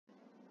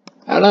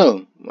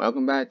Hello,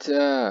 welcome back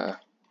to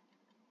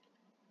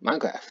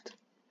Minecraft.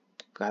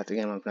 Got the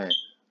game I'm playing.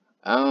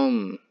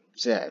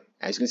 So yeah,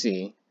 as you can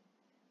see,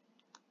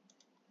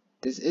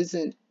 this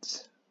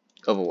isn't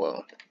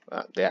Overworld,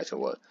 the actual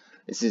world.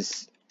 This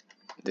is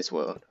this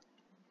world.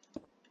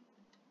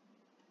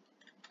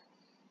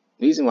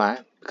 Reason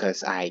why?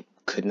 Because I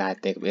could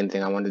not think of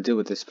anything I wanted to do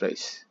with this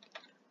place.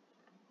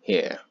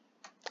 Here,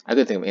 I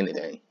couldn't think of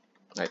anything,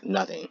 like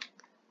nothing,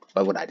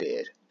 but what I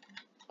did.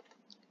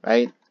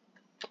 Right?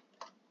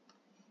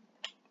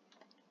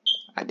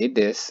 I did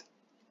this.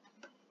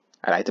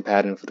 I like the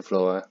pattern for the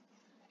floor.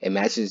 It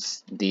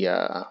matches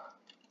the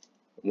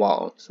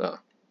wall, so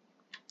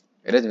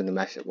it doesn't really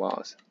match the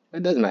walls.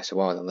 It does match the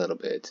walls a little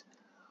bit.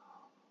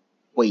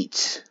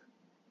 Wait.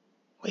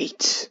 I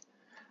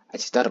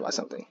just thought about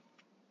something.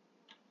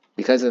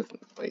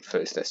 Wait,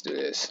 first let's do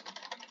this.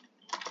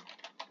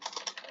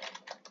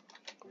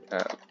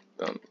 Uh,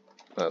 um,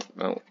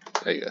 oh,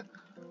 there you go.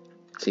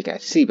 So you can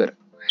actually see better.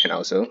 And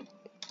also,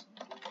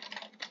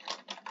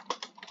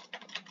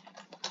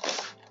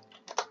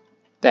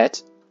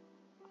 that,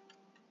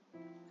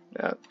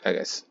 I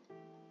guess,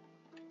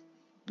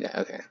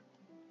 yeah, okay.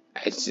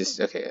 It's just,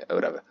 okay,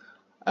 whatever.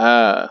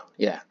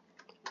 Yeah.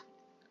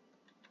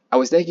 I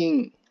was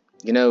thinking,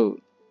 you know,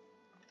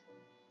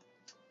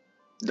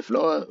 the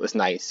floor was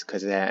nice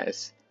because it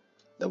has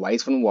the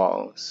whites from the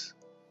walls,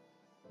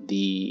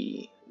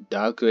 the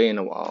dark gray in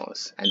the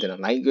walls, and then a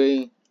light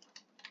gray.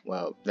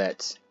 Well,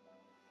 that's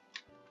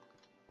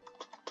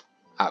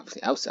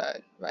obviously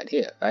outside, right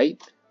here, right?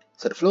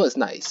 So the floor is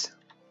nice.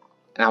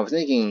 And I was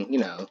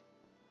thinking,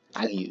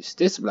 I can use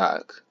this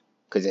block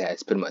because it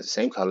has pretty much the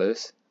same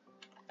colors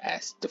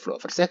as the floor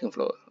for the second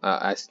floor.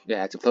 As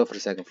the floor for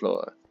the second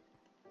floor.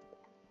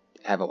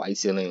 Have a white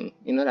ceiling,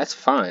 that's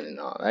fine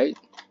and all, right?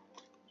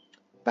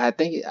 But I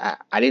think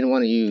I didn't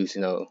want to use,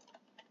 oops,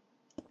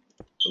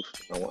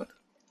 no one,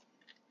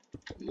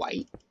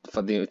 white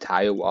for the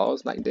entire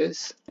walls like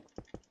this.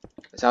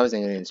 So I was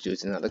thinking of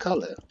introducing another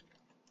color,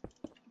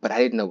 but I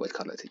didn't know what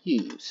color to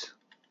use.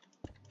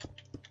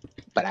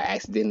 But I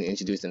accidentally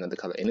introduced another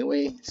color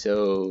anyway,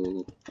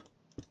 so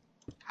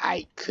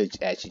I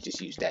could actually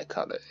just use that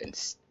color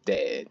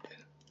instead.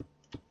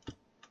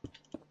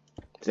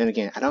 Then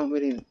again, I don't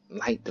really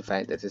like the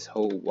fact that this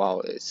whole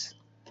wall is,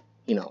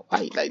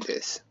 white like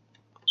this.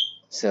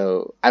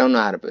 So I don't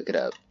know how to break it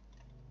up.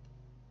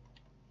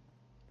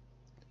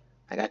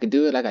 Like I could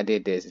do it like I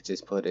did this, and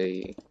just put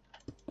a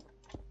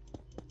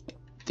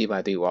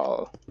 3x3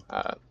 wall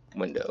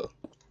window,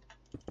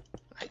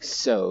 like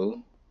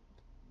so.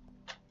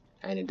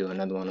 And then do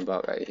another one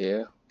about right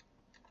here,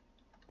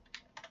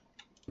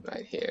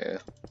 like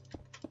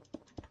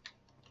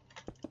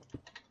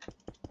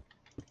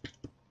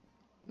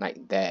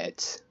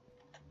that.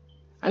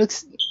 That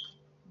looks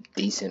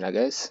decent, I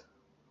guess.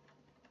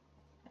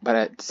 But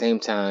at the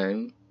same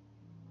time,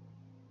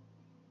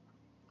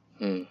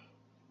 I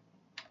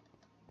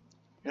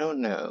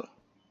don't know.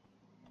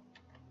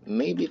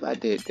 Maybe if I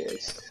did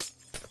this,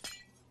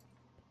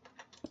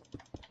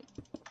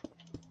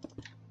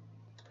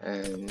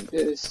 and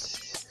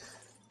this,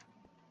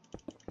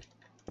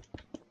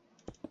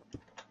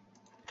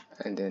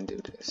 and then do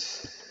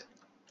this,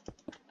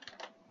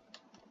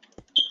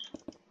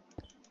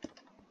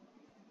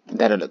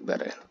 that'll look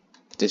better.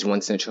 Just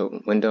one central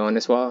window on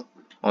this wall,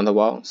 on the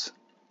walls.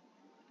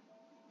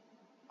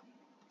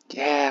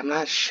 Yeah, I'm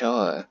not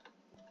sure.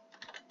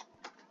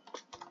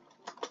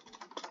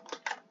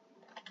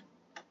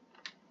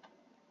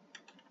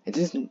 It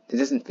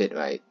doesn't fit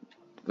right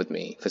with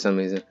me for some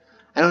reason.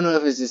 I don't know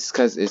if it's just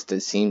because it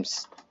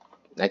seems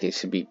like it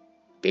should be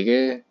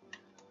bigger,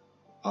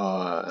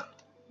 or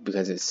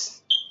because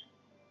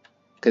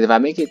if I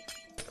make it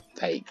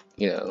like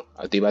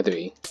a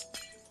 3x3,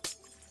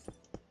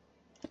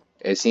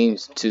 it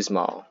seems too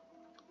small.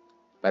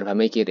 But if I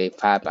make it a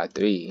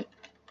 5x3,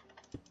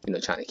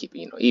 trying to keep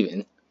it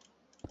even,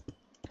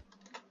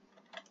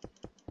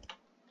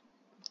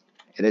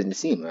 it doesn't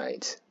seem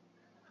right.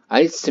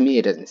 At least to me,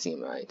 it doesn't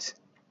seem right.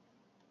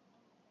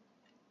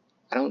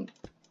 I don't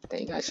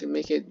think I should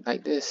make it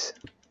like this,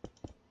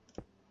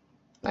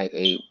 like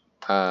a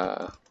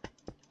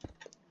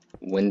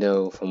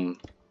window from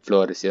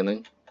floor to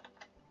ceiling.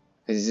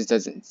 It just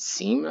doesn't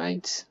seem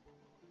right.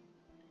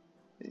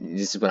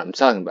 This is what I'm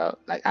talking about.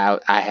 Like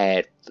I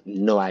had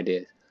no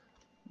idea.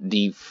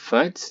 The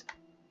front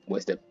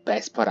was the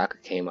best part I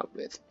could came up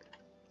with.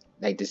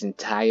 Like this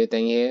entire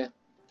thing here,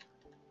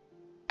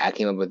 I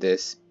came up with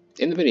this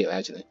in the video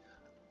actually.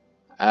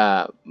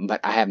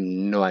 But I have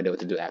no idea what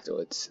to do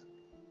afterwards.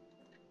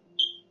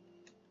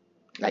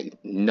 Like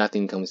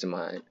nothing comes to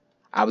mind.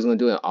 I was gonna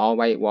do an all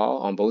white wall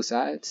on both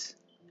sides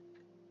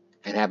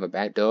and have a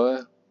back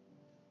door,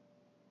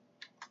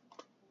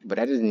 but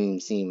that doesn't even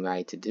seem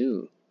right to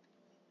do.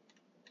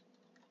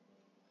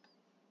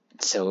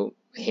 So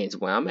hence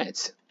where I'm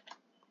at.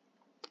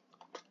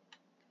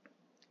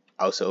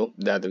 Also,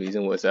 the other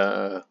reason was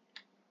I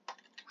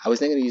was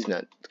thinking of using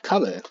a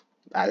color.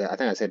 I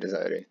think I said this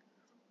already.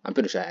 I'm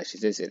pretty sure I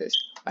actually did say this.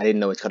 I didn't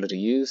know which color to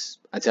use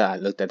until I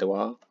looked at the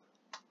wall.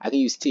 I can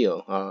use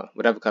teal,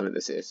 whatever color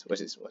this is,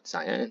 which is what,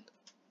 cyan?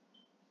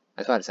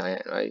 I thought it's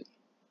cyan, right?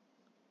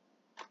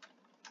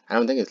 I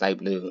don't think it's light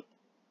blue.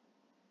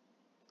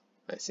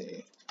 Let's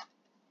see.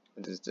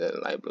 What does the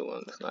light blue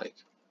one look like?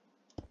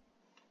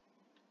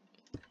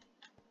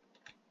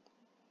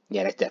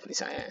 Yeah, that's definitely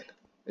cyan.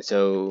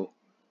 So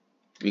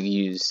we can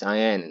use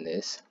cyan in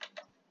this.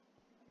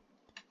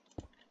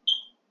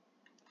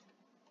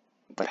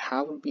 But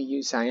how would we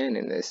use cyan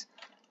in this?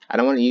 I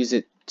don't want to use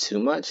it too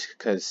much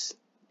because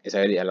it's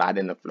already a lot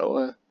in the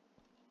floor.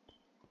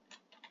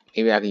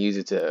 Maybe I can use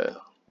it to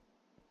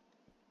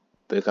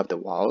break up the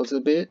walls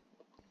a bit.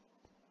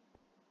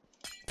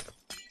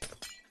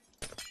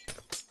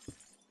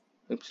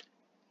 Oops.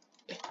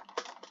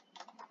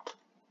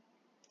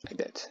 Like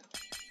that.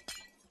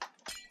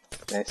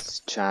 Let's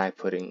try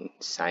putting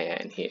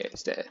cyan here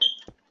instead.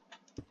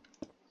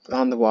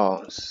 On the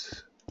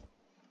walls.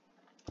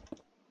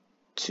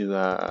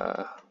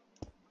 To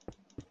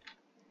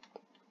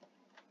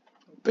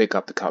break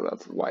up the color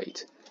of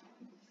white.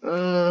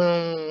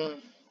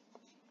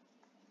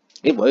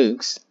 It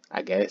works,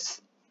 I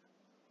guess.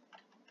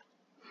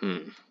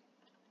 Maybe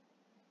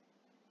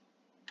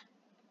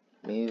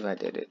if I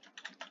did it.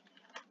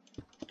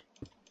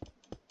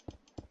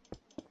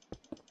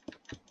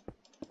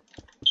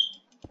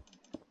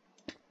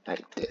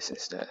 Like this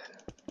instead.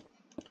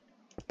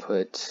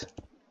 Put.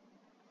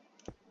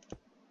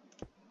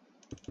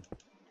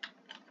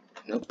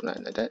 Nope,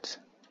 not like that.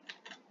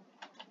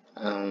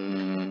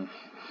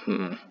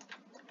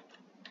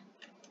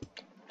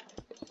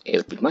 It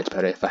would be much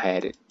better if I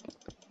had it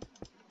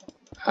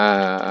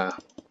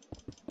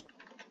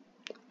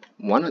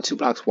 1 or 2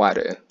 blocks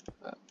wider,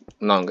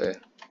 longer.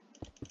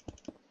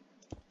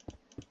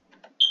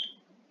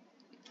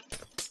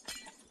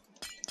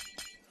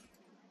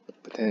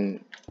 But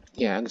then,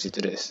 yeah, I can just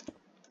do this.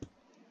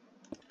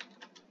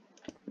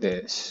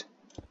 This.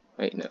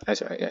 Wait, no,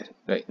 that's right. Yeah,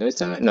 wait, no,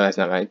 it's not. No, that's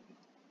not right.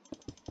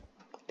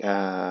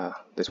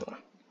 This one.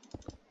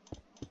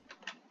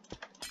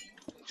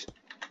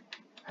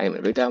 I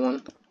didn't read that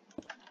one.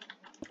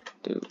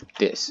 Do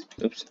this.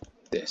 Oops,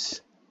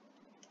 this.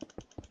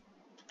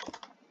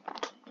 I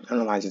don't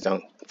know why I just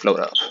don't float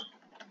up.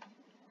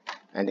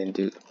 And then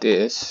do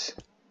this.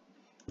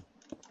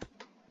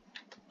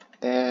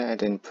 There, and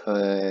then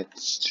put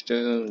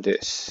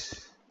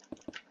this.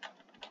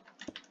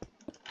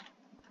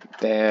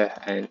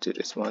 There, and do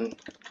this one.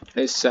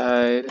 This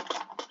side.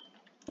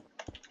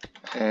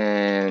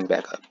 And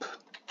back up.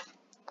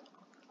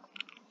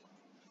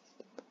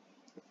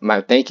 My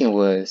thinking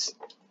was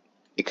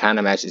it kind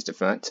of matches the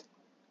front.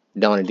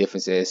 The only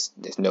difference is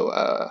there's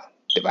no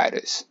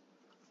dividers.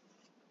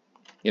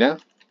 You know?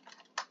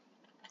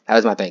 That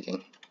was my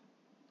thinking.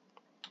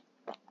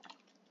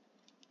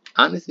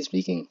 Honestly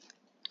speaking,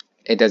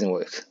 it doesn't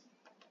work.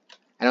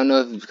 I don't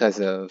know if it's because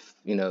of,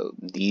 you know,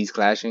 these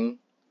clashing,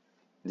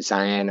 the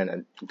cyan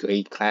and the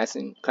gray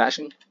clashing,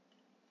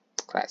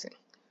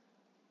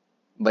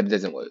 but it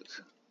doesn't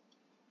work.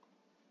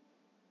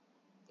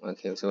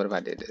 Okay, so what if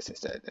I did this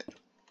instead then?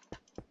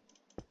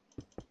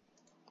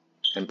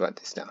 And brought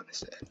this down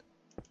instead.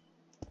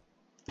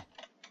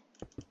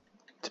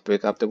 To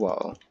break up the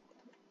wall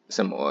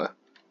some more,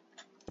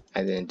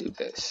 and then do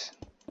this.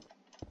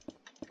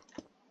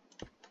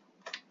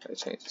 I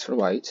change this for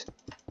white.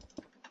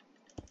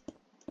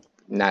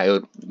 Now it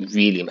would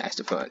really match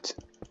the front.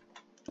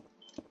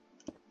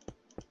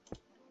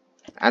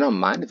 I don't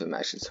mind if it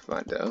matches the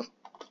front though,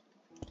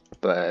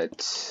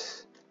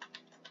 but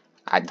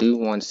I do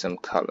want some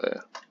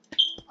color,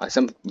 or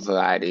some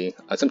variety,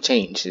 or some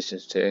change. It's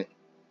just to,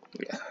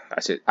 yeah,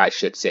 I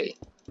should say.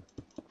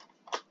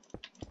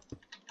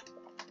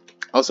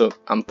 Also,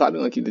 I'm probably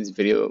gonna keep this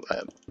video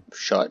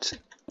short,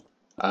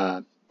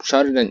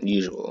 shorter than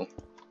usual.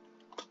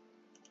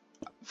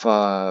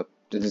 For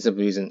the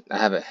simple reason, I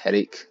have a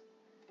headache,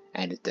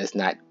 and it does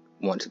not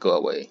want to go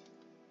away.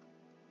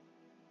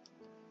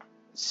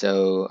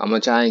 So I'm gonna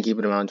try and keep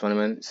it around 20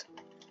 minutes.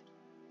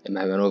 It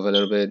might run over a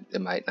little bit, it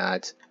might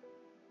not,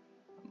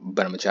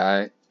 but I'm gonna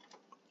try.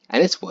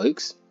 And it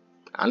works.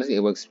 Honestly,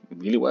 it works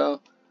really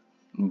well,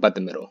 but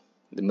the middle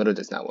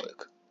does not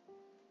work.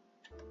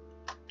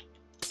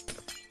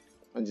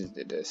 I just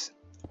did this.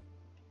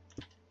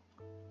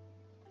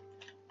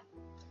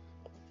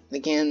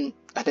 Again,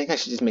 I think I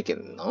should just make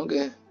it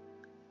longer.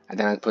 And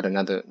then I put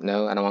another,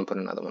 no, I don't want to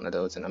put another one of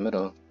those in the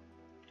middle.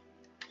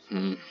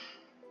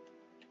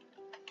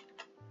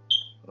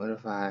 What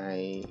if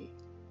I,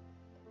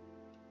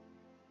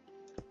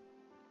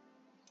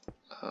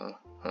 it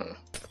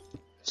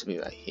should be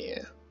right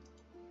here.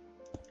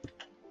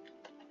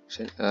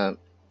 I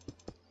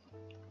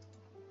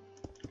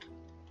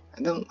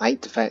don't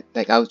like the fact,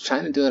 like I was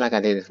trying to do it like I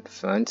did at the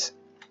front,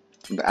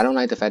 but I don't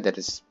like the fact that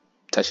it's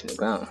touching the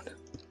ground.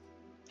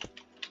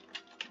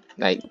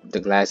 Like the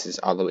glass is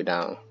all the way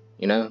down,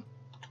 you know?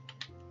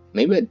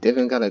 Maybe a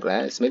different color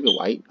glass, maybe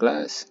white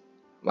glass,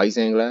 white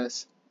stained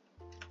glass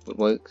would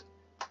work.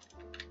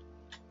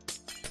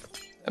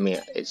 I mean,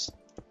 it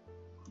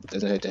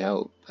doesn't hurt to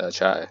help.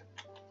 Try.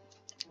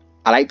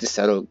 I like the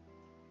subtle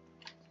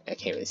I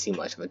can't really see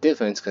much of a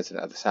difference because of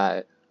the other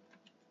side.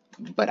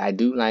 But I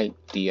do like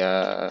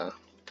the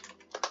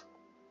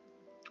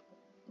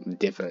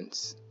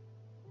difference.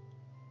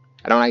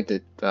 I don't like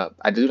the.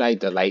 I do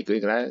like the light gray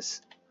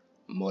glass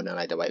more than I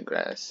like the white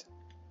glass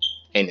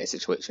in this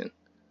situation.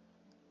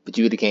 But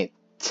you really can't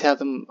tell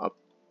them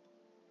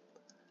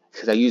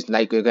because I use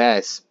light gray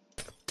glass.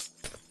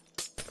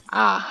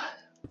 Ah,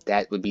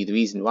 that would be the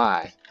reason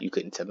why you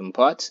couldn't tell them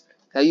apart.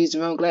 I used the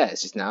wrong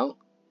glass just now.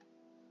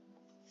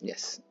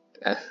 Yes.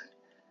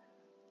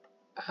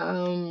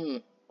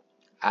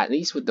 At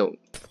least with the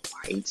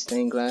white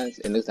stained glass,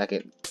 it looks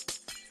like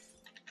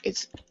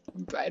it's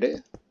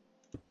brighter.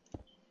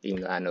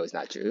 Even though I know it's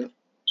not true.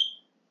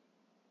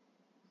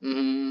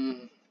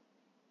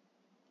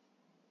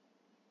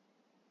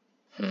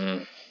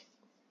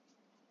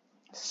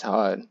 It's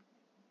hard.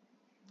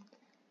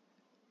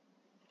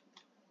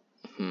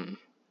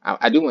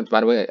 I do want,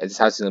 by the way, this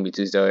house is gonna be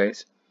 2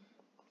 stories.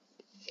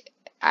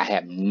 I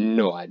have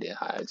no idea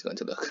how it's going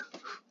to look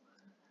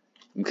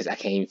because I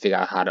can't even figure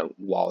out how the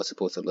wall is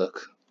supposed to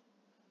look.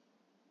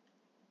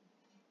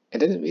 It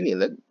doesn't really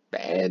look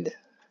bad.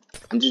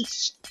 I'm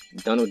just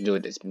don't know what to do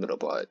with this middle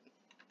part.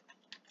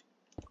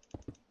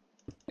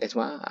 That's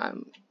why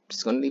I'm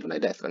just gonna leave it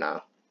like that for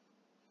now.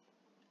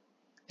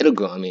 It'll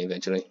grow on me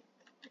eventually.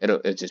 It'll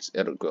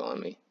grow on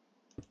me.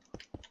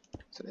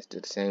 So let's do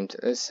the same to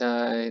this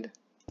side.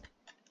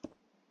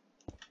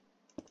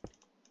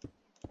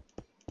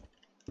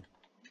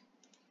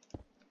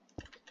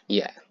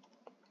 Yeah.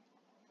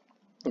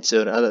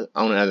 So the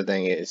only other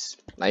thing is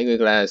light gray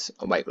glass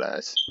or white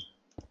glass.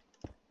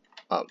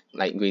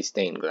 Light gray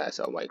stained glass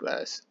or white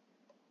glass.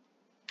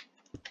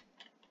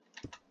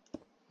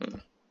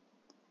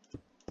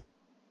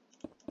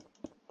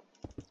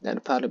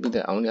 That'd probably be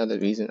the only other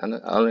reason,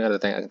 only other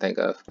thing I can think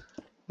of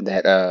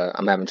that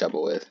I'm having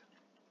trouble with.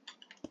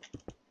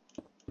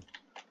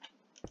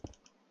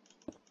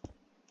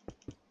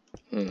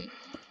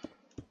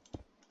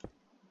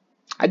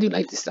 I do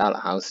like the style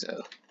of house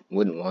though.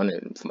 Wouldn't want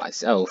it for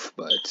myself,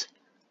 but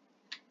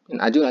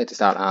I do like the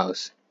style of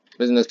house.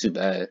 Doesn't look too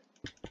bad.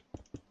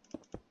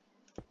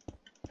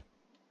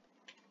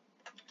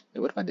 Hey,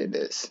 what if I did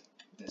this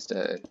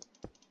instead?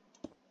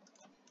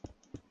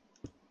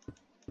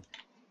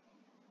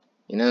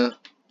 You know,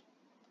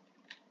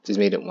 just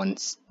made it one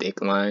stick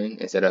line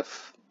instead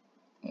of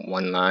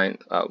one line,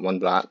 one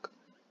block.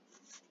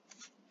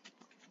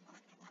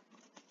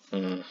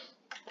 Good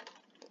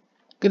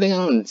thing I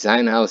don't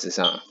design houses,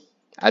 huh?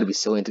 I'd be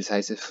so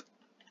indecisive.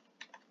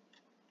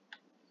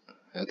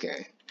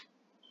 Okay.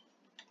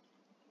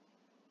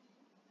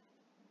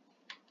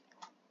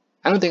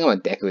 I don't think I'm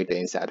gonna decorate the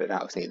inside of the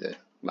house either,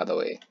 by the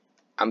way.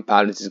 I'm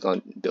probably just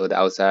gonna build the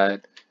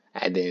outside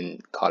and then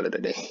call it a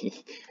day.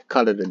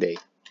 Call it a day.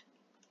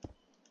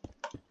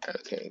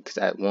 Okay, because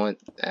I want,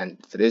 and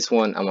for this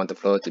one, I want the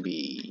floor to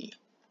be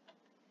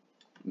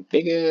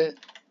bigger.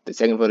 The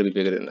second floor to be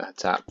bigger than the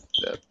top,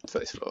 the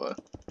first floor.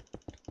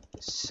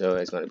 So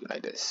it's gonna be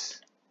like this.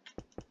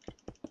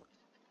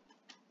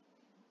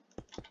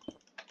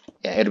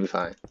 Yeah, it'll be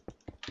fine.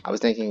 I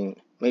was thinking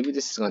maybe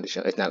this is going to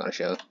show. It's not going to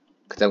show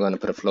because I'm going to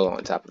put a floor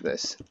on top of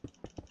this.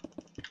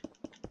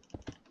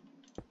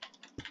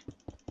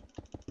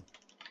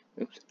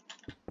 Oops.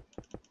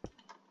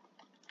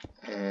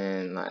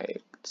 And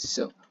like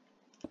so.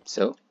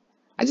 So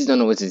I just don't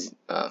know what's this.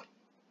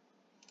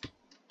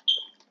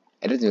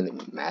 It doesn't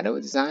really matter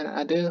what design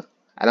I do.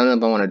 I don't know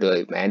if I want to do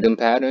a random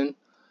pattern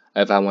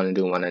or if I want to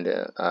do one of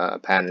the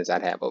patterns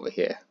I'd have over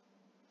here.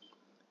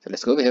 So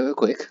let's go over here real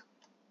quick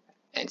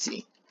and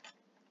see.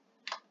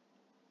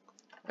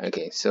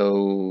 Okay,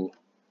 so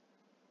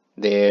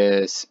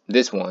there's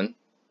this one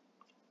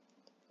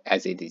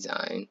as a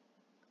design,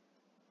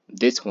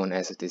 this one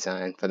as a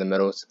design for the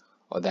middles,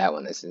 or that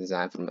one as a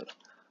design for the middle.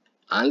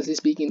 Honestly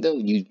speaking, though,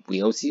 we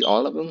don't see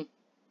all of them,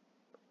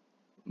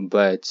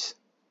 but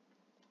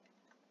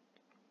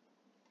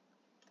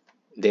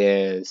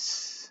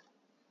there's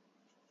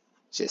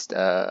just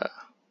there's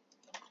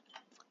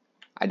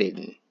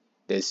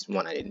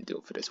one I didn't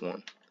do for this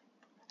one.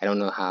 I don't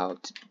know how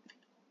to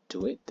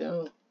do it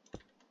though.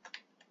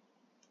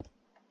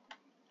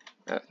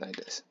 Like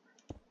this.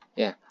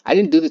 Yeah, I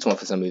didn't do this one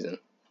for some reason.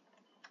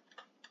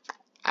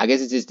 I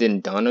guess it just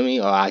didn't dawn on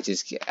me, or I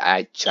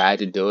tried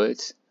to do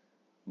it,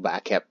 but I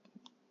kept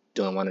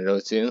doing one of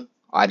those two,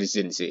 or I just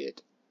didn't see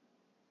it.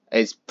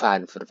 It's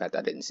probably for the fact that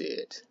I didn't see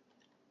it.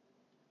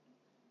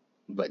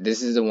 But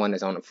this is the one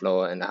that's on the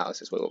floor, and the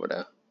house is way over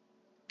there.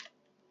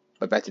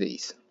 But back to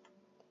these.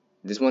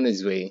 This one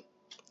is gray.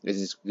 This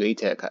is gray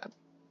terracotta.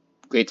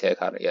 Gray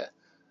terracotta, yeah.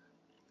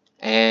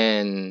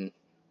 And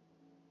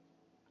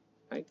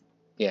right,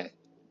 yeah,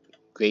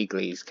 gray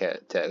glazed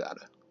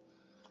terracotta.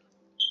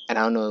 And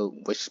I don't know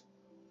which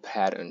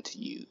pattern to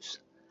use.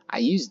 I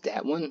used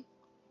that one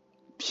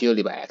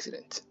purely by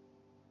accident.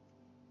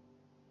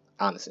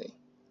 Honestly,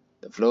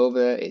 the floor over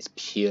there is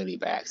purely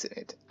by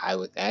accident. I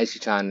was actually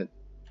trying to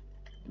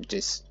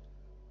just,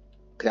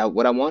 cause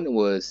what I wanted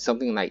was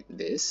something like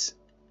this,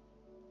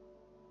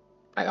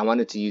 like I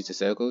wanted to use the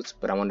circles,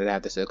 but I wanted to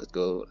have the circles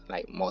go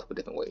like multiple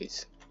different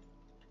ways.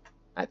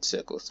 Not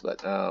circles, but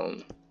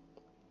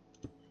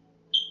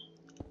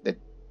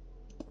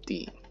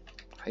the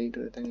how you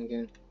do the thing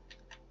again?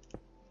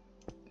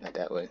 Not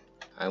that way.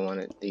 I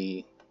wanted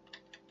the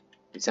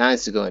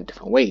designs to go in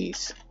different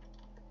ways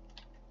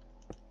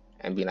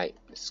and be like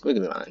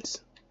squiggly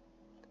lines.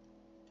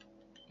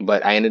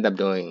 But I ended up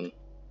doing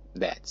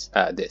that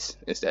this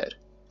instead.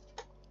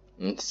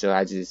 And so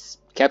I just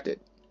kept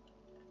it.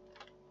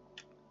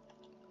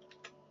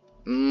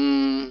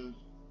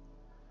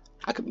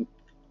 I could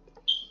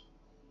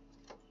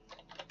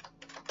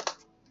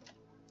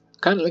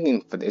kind of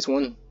looking for this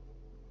one.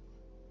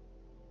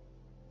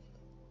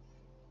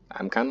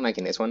 I'm kind of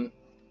liking this one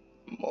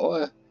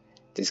more,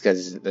 just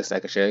because it looks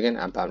like a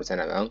shuriken. I'm probably saying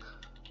that wrong.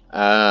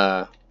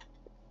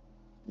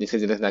 Just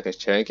because it looks like a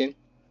shuriken,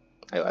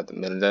 like what the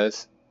middle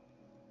does.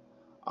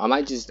 I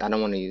might just, I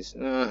don't want to use.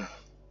 I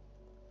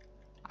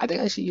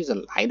think I should use a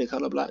lighter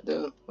color block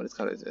though. What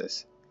color is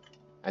this?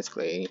 That's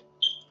gray.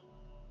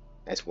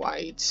 That's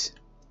white.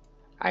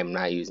 I'm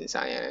not using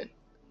cyan,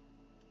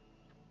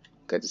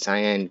 because the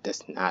cyan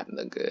does not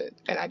look good,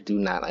 and I do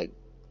not like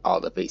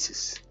all the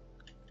faces.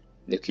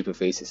 The creeper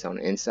faces on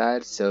the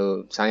inside,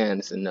 so cyan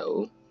is a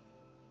no.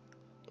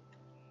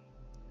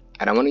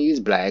 I don't want to use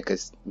black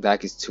because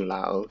black is too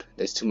loud.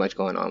 There's too much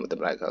going on with the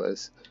black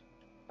colors.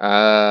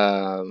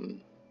 I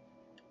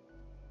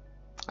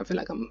feel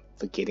like I'm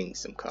forgetting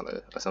some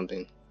color or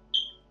something.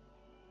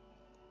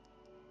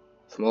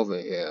 From over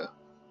here,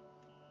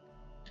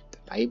 the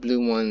light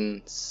blue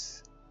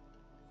ones,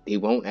 they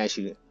won't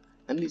actually,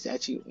 none of these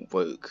actually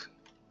work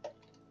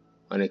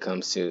when it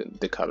comes to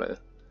the color.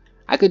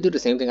 I could do the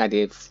same thing I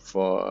did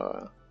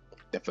for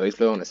the first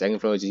floor. On the second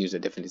floor, just use a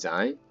different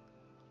design.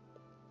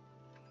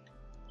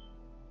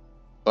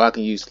 Or I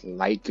can use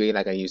light gray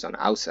like I used on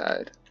the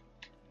outside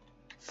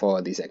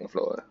for the second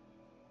floor.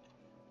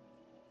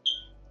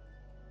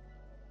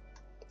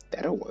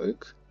 That'll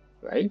work,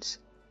 right?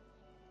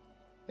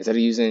 Instead of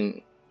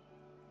using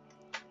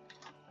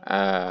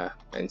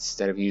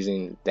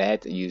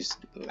that, use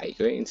light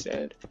gray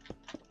instead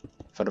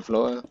for the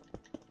floor,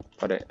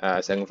 for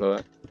the second floor.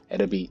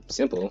 It'll be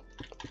simple,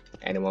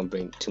 and it won't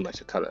bring too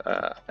much color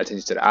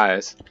attention to the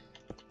eyes.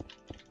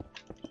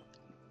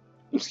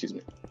 Excuse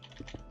me.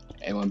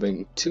 It won't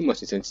bring too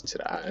much attention to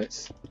the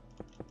eyes.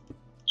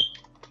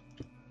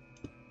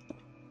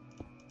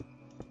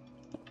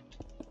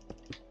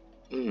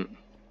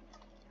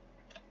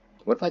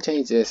 What if I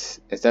change this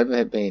instead of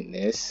it being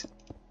this?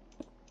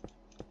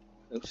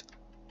 Oops.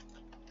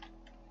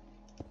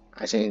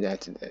 I change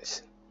that to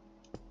this.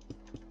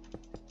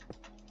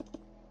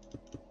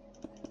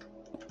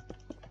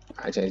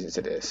 I changed it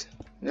to this.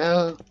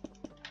 No.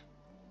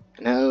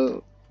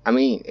 I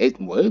mean, it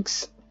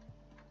works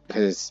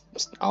because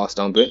it's all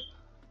stone brick,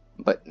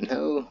 but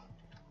no.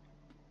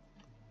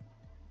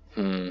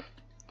 What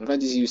if I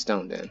just use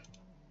stone then?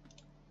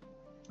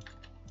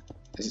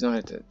 I just don't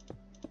have to.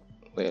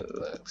 Way it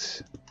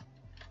looks.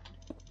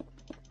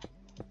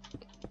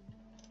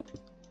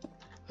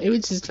 Maybe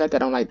it's just the fact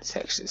that I don't like the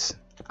textures,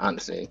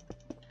 honestly.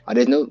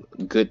 There's no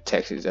good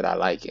textures that I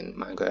like in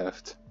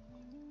Minecraft.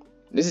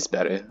 This is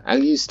better.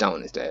 I'll use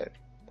stone instead.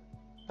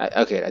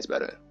 Okay, that's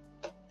better.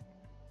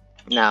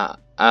 Now,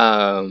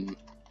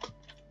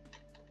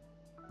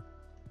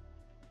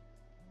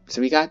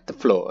 so we got the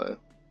floor.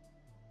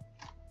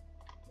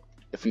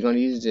 If we're gonna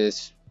use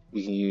this,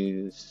 we can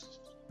use.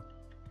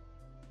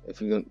 If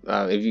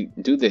you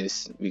do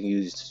this, we can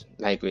use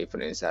light gray for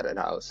the inside of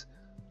the house,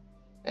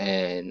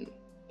 and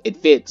it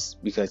fits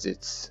because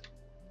it's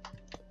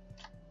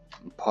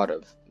part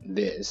of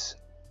this,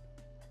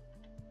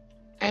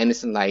 and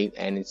it's light,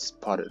 and it's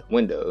part of the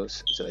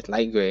windows, so it's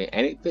light gray,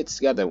 and it fits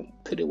together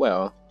pretty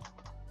well.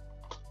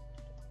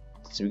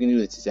 So we can do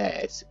this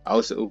as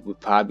also. We're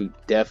probably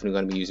definitely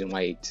going to be using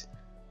white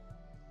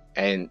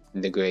and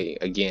the gray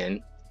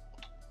again.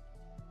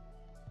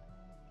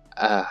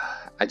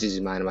 I just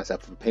reminded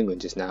myself of a penguin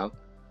just now,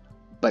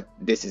 but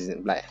this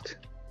isn't black.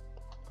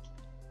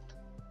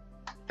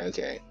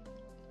 Okay.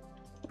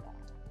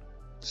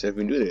 So if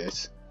we do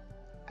this,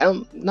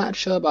 I'm not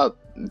sure about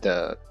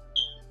the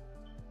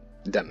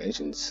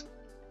dimensions.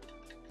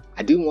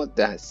 I do want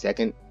the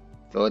second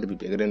floor to be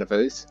bigger than the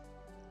first,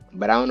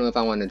 but I don't know if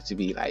I want it to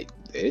be like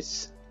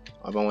this,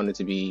 or if I want it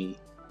to be,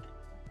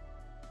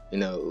 you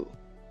know,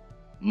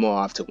 more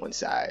off to one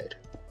side.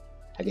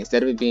 Like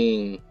instead of it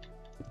being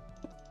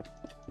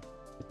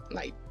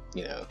like,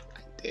 you know,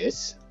 like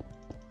this.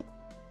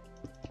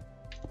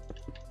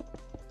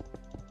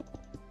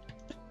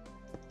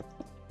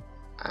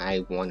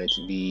 I want it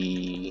to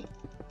be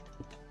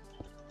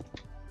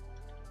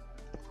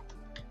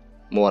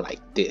more like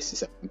this.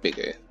 It's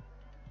bigger.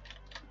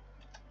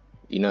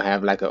 You know,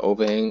 have like an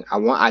overhang.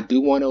 I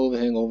do want an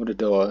overhang over the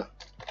door.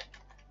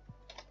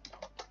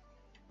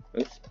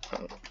 Oops.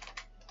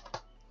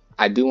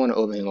 I do want an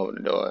overhang over the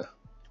door.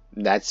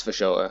 That's for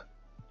sure.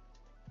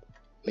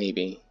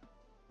 Maybe.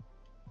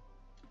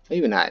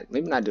 Maybe not.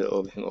 Maybe not do an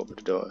overhang over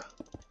the door.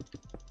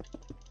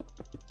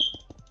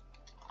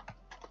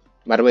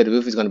 By the way, the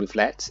roof is going to be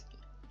flat.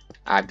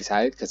 I've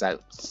decided because I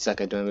suck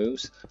at doing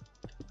roofs.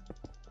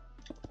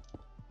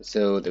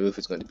 So the roof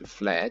is going to be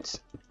flat.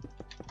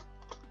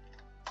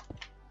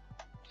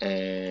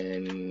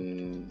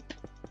 And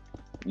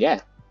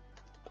yeah.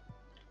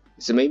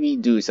 So maybe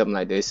do something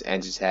like this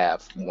and just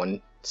have one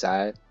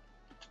side,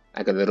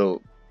 like a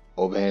little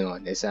overhang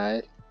on this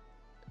side.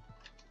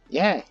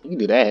 Yeah, you can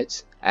do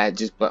that. But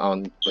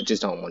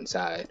just on one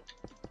side.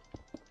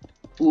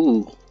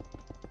 Ooh.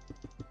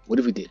 What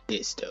if we did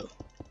this though?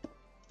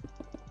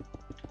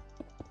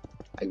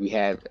 Like we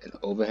have an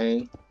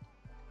overhang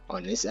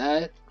on this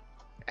side,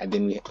 and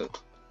then we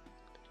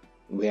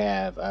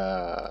have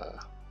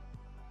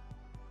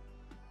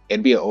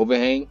it'd be an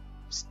overhang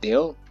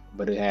still,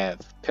 but it have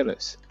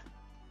pillars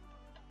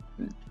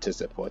to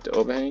support the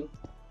overhang,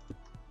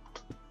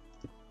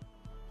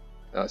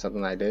 or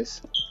something like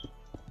this.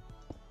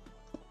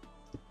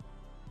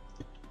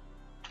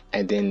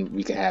 And then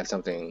we can have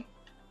something,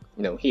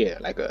 you know, here,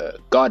 like a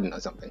garden or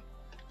something,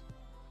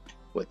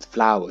 with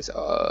flowers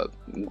or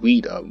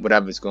wheat or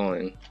whatever's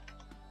growing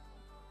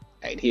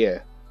right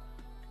here.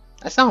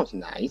 That sounds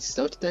nice,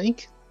 don't you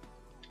think?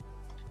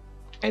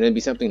 And it'd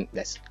be something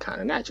that's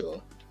kind of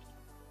natural.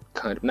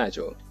 Kind of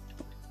natural.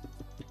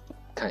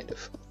 Kind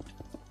of.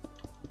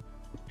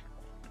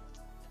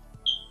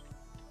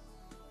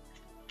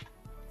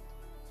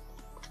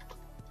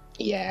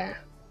 Yeah.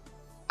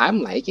 I'm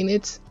liking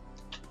it.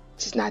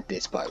 Just not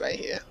this part right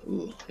here.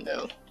 Ooh,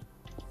 no.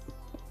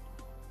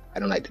 I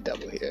don't like the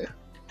double here.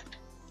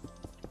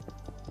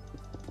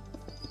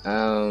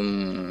 How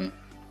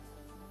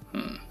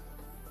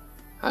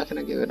can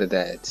I get rid of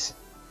that?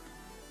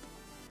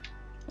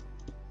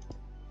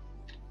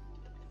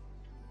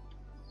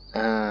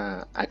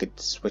 I could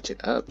switch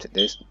it up to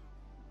this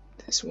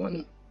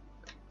one.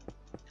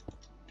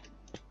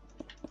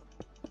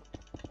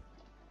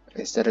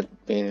 Instead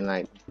of being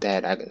like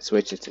that, I can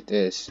switch it to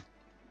this.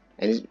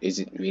 And is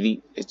it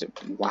really?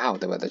 Wow,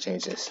 the weather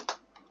changes.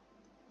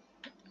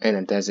 And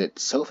it does it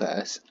so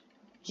fast.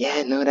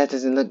 Yeah, no, that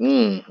doesn't look.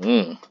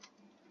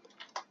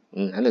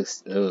 That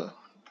looks. No.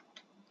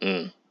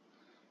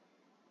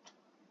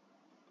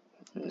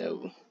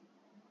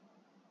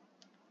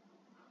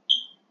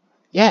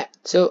 Yeah.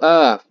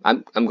 So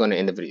I'm gonna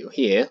end the video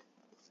here.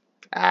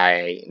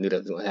 I knew that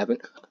was gonna happen.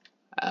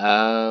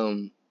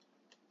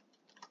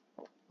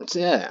 So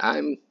yeah,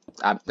 I'm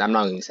not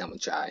gonna say I'm gonna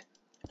try.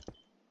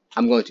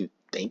 I'm going to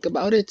think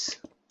about it.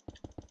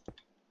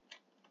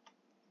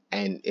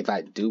 And if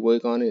I do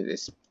work on it,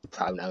 it's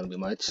probably not gonna be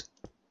much.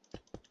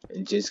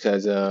 Just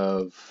because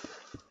of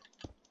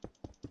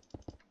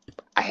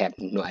I have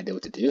no idea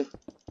what to do.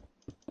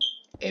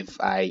 If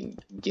I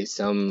get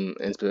some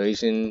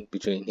inspiration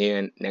between here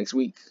and next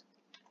week,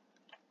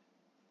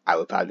 I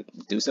would probably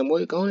do some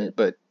work on it,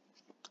 but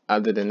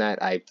other than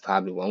that, I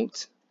probably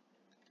won't.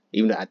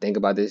 Even though I think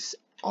about this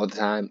all the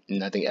time,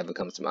 nothing ever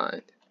comes to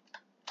mind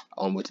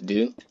on what to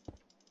do.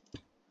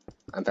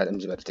 In fact, I'm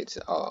just about to take this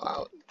all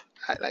out.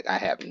 I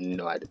have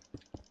no idea.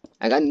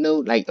 Like, I know,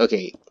 like,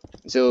 okay,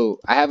 so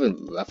I have a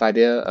rough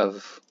idea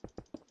of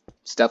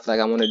stuff like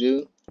I want to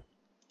do,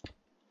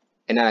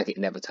 and then like it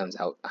never turns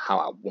out how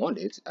I want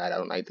it. I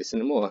don't like this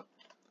anymore.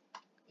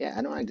 Yeah,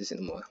 I don't like this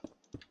anymore.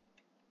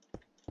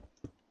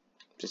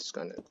 Just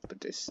gonna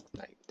put this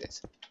like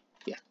this.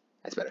 Yeah,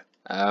 that's better.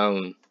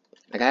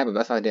 Like I have a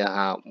rough idea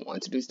how I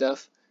want to do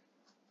stuff,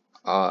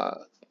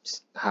 how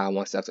I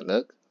want stuff to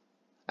look.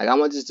 Like I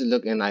want this to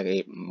look in like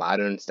a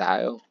modern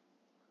style,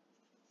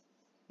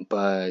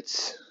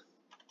 but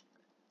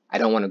I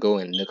don't want to go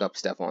and look up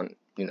stuff on,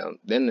 you know,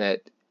 the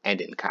internet and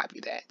then copy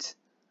that.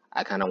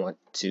 I kind of want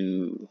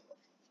to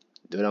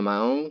do it on my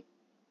own.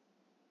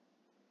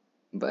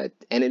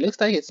 And it looks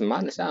like it's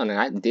modern style, and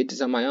I did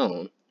this on my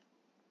own.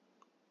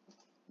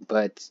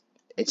 But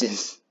it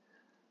just,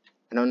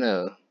 I don't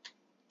know.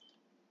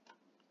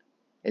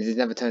 It just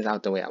never turns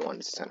out the way I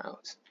want it to turn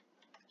out.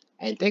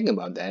 And thinking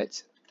about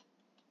that,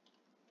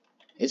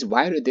 it's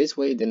wider this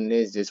way than it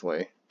is this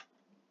way.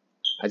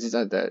 I just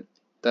thought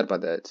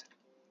about that.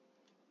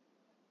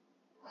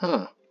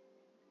 Huh.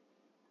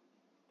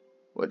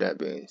 With that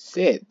being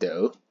said,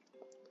 though,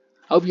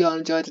 hope you all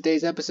enjoyed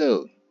today's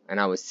episode, and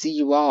I will see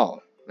you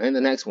all in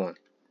the next one.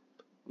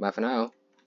 Bye for now.